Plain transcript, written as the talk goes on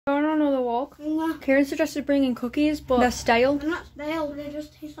Going on another walk. No. Kieran suggested bringing cookies, but they're stale. They're not stale, they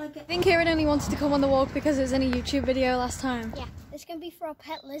just taste like it. I think Kieran only wanted to come on the walk because it was in a YouTube video last time. Yeah, it's gonna be for our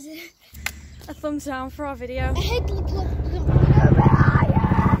pet lizard. A thumbs down for our video.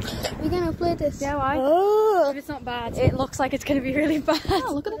 We're gonna play this. Yeah, why? Oh. If it's not bad, it looks like it's gonna be really bad.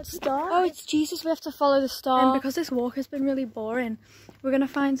 Oh, look at that star. Oh, it's Jesus. We have to follow the star. And because this walk has been really boring, we're gonna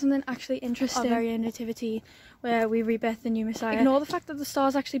find something actually interesting. Our very own Nativity, where we rebirth the new Messiah. Ignore the fact that the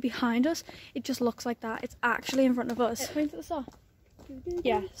star's actually behind us. It just looks like that. It's actually in front of us. Point at the star.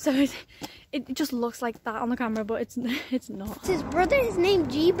 Yeah. So it just looks like that on the camera, but it's not. It's his brother. His name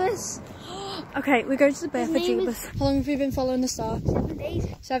Jeebus. Okay, we're going to the birth of name Jeebus. How long have we been following the star? 7 days.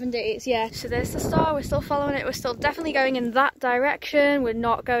 7 days, yeah. So there's the star, we're still following it, we're still definitely going in that direction, we're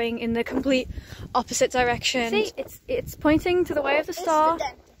not going in the complete opposite direction. See? It's pointing to the way of the star.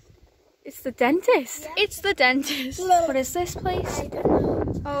 It's the dentist. Yeah. It's the dentist. Look. What is this place? I don't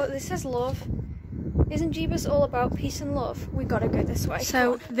know. Oh, this says love. Isn't Jeebus all about peace and love? We gotta go this way.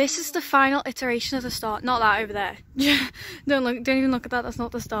 So this is the final iteration of the star. Not that over there. Don't even look at that. That's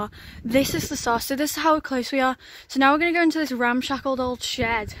not the star. This is the star. So this is how close we are. So now we're gonna go into this ramshackled old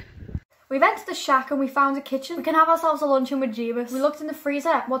shed. We've entered the shack and we found a kitchen. We can have ourselves a luncheon with Jeebus. We looked in the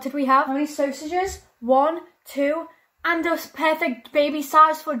freezer. What did we have? How many sausages? 1, 2, and a perfect baby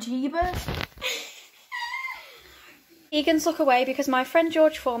size for Jeebus. Egan's look away because my friend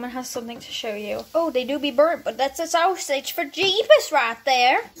George Foreman has something to show you. Oh, they do be burnt, but that's a sausage for Jeebus right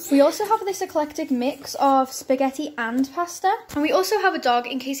there. We also have this eclectic mix of spaghetti and pasta. And we also have a dog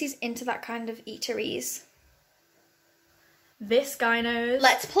in case he's into that kind of eateries. This guy knows.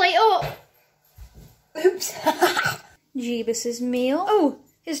 Let's play up. Oops. Jeebus's meal. Oh,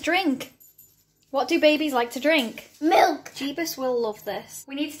 his drink. What do babies like to drink? Milk. Jeebus will love this.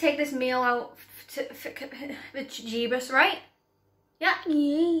 We need to take this meal out with Jeebus, right? Yeah?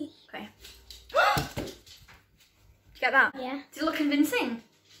 Yeah. Okay. Did you get that? Yeah. Does it look convincing?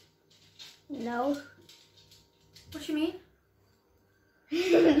 No. What do you mean?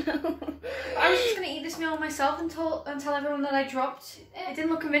 No. I was just going to eat this meal myself and tell everyone that I dropped. It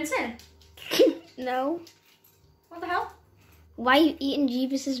didn't look convincing. No. What the hell? Why are you eating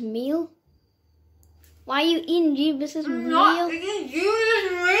Jeebus's meal? Why are you eating Jeebus's meal? Not eating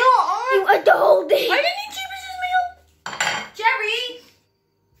Jeebus's meal. You ate the whole thing. I didn't eat Jeebus's meal. Jerry!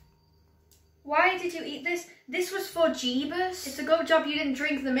 Why did you eat this? This was for Jeebus. It's a good job you didn't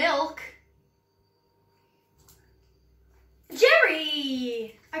drink the milk.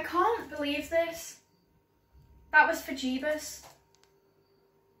 Jerry! I can't believe this. That was for Jeebus.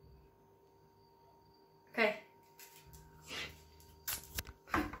 Okay.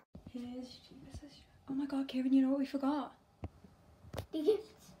 Here's Jeebus's. Oh my god, Kieran, you know what we forgot? The gifts.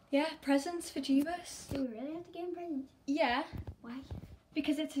 Yeah, presents for Jeebus. Do we really have to get him presents? Yeah. Why?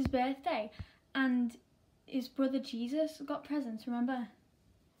 Because it's his birthday and his brother Jesus got presents, remember?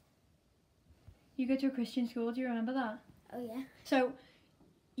 You go to a Christian school, do you remember that? Oh yeah. So,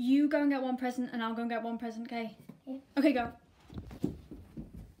 you go and get one present and I'll go and get one present, okay? Yeah. Okay, go.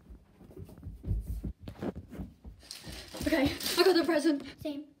 Okay, I got the present.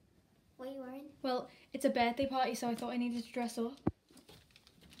 Same. What are you wearing? Well, it's a birthday party, so I thought I needed to dress up.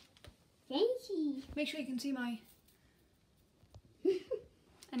 Fancy. Make sure you can see my...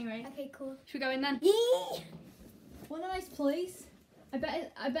 Anyway, Okay, cool. should we go in then? Yeah. What a nice place. I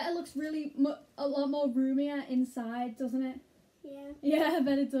bet it looks really a lot more roomier inside, doesn't it? Yeah. Yeah, I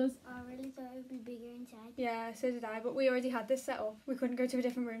bet it does. I really thought it would be bigger inside. Yeah, so did I, but we already had this set up. We couldn't go to a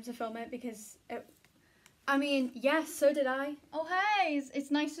different room to film it because I mean, yes, so did I. Oh, hey,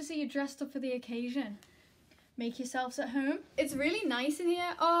 it's nice to see you dressed up for the occasion. Make yourselves at home. It's really nice in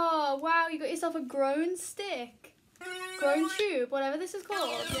here. Oh, wow, you got yourself a Groan stick. Groan tube, whatever this is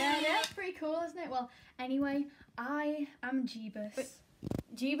called. Yeah, that's pretty cool, isn't it? Well, anyway, I am Jeebus. But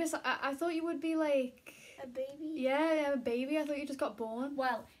Jeebus, I thought you would be like... A baby? Yeah, a baby. I thought you just got born.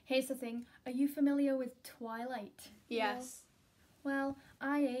 Well, here's the thing. Are you familiar with Twilight? Yes. No. Well,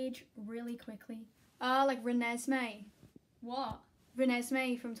 I age really quickly. Ah, like Renesmee. What?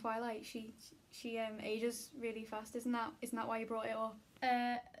 Renesmee from Twilight. She ages really fast. Isn't that why you brought it up?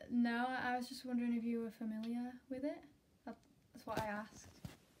 No. I was just wondering if you were familiar with it. That's what I asked.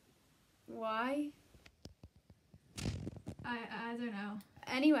 Why? I don't know.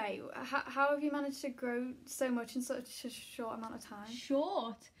 Anyway, how have you managed to grow so much in such a short amount of time?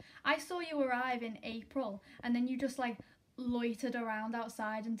 Short? I saw you arrive in April and then you just like loitered around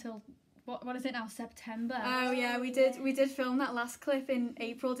outside until what is it now, September? Oh yeah, we did film that last clip in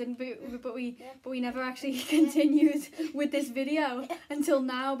April, didn't we? But we never actually continued with this video until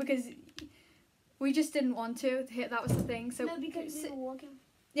now because we just didn't want to. That was the thing. So no, because we were walking.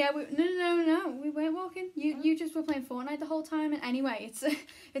 Yeah, no, we weren't walking. You just were playing Fortnite the whole time, and anyway,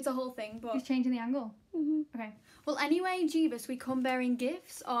 it's a whole thing. But He's changing the angle. okay. Well, anyway, Jeebus, we come bearing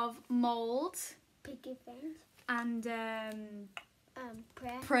gifts of mould Picket fence. and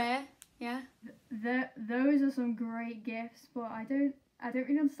Prayer. Yeah. Those are some great gifts, but I don't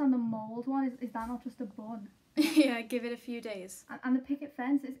really understand the mould one. Is that not just a bun? Yeah, give it a few days. And the picket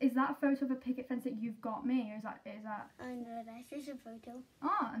fence, is that a photo of a picket fence that you've got me, or is that? Oh no, that's just a photo.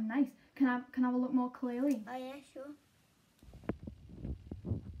 Oh, nice. Can I have a look more clearly? Oh yeah, sure.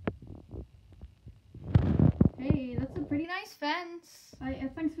 Hey, that's a pretty nice fence.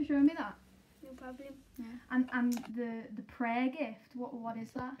 Thanks for showing me that. No problem. Yeah. And the prayer gift, what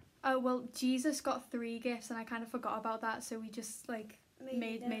is that? Oh well, Jesus got 3 gifts, and I kind of forgot about that, so we just like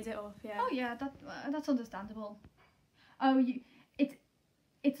made it up. Yeah. Oh yeah, that's understandable. Oh,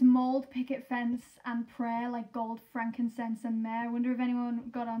 it's mould, picket fence, and prayer, like gold, frankincense, and myrrh. I wonder if anyone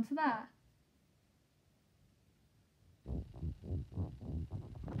got onto that.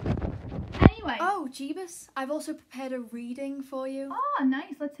 Anyway. Oh, Jeebus, I've also prepared a reading for you. Oh,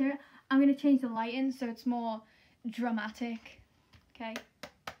 nice. Let's hear it. I'm gonna change the lighting so it's more dramatic. Okay.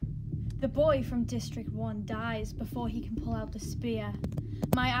 The boy from District 1 dies before he can pull out the spear.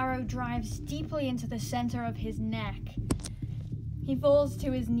 My arrow drives deeply into the center of his neck. He falls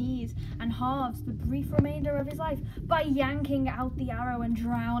to his knees and halves the brief remainder of his life by yanking out the arrow and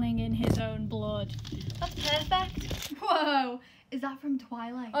drowning in his own blood. That's perfect. Whoa! Is that from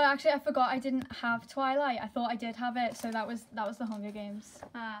Twilight? Oh, actually, I forgot I didn't have Twilight. I thought I did have it, so that was the Hunger Games.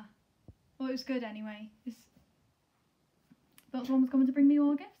 Ah. Well, it was good anyway. But someone's coming to bring me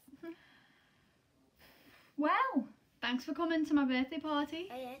more gifts. Well, thanks for coming to my birthday party.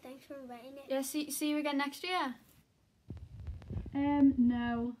 Oh yeah, thanks for inviting it. Yeah, see you again next year.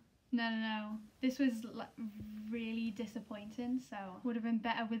 No. This was really disappointing, so would have been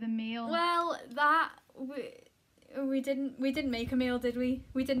better with a meal. Well, we didn't make a meal, did we?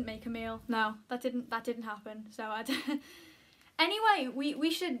 We didn't make a meal. No, that didn't happen. So anyway,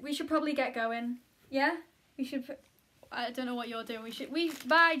 we should probably get going. Yeah, we should. I don't know what you're doing.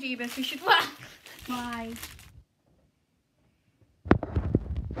 Bye, Jeebus. We should. Bye.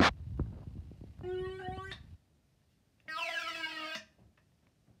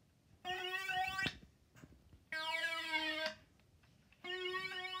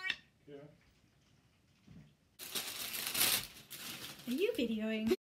 Are you videoing?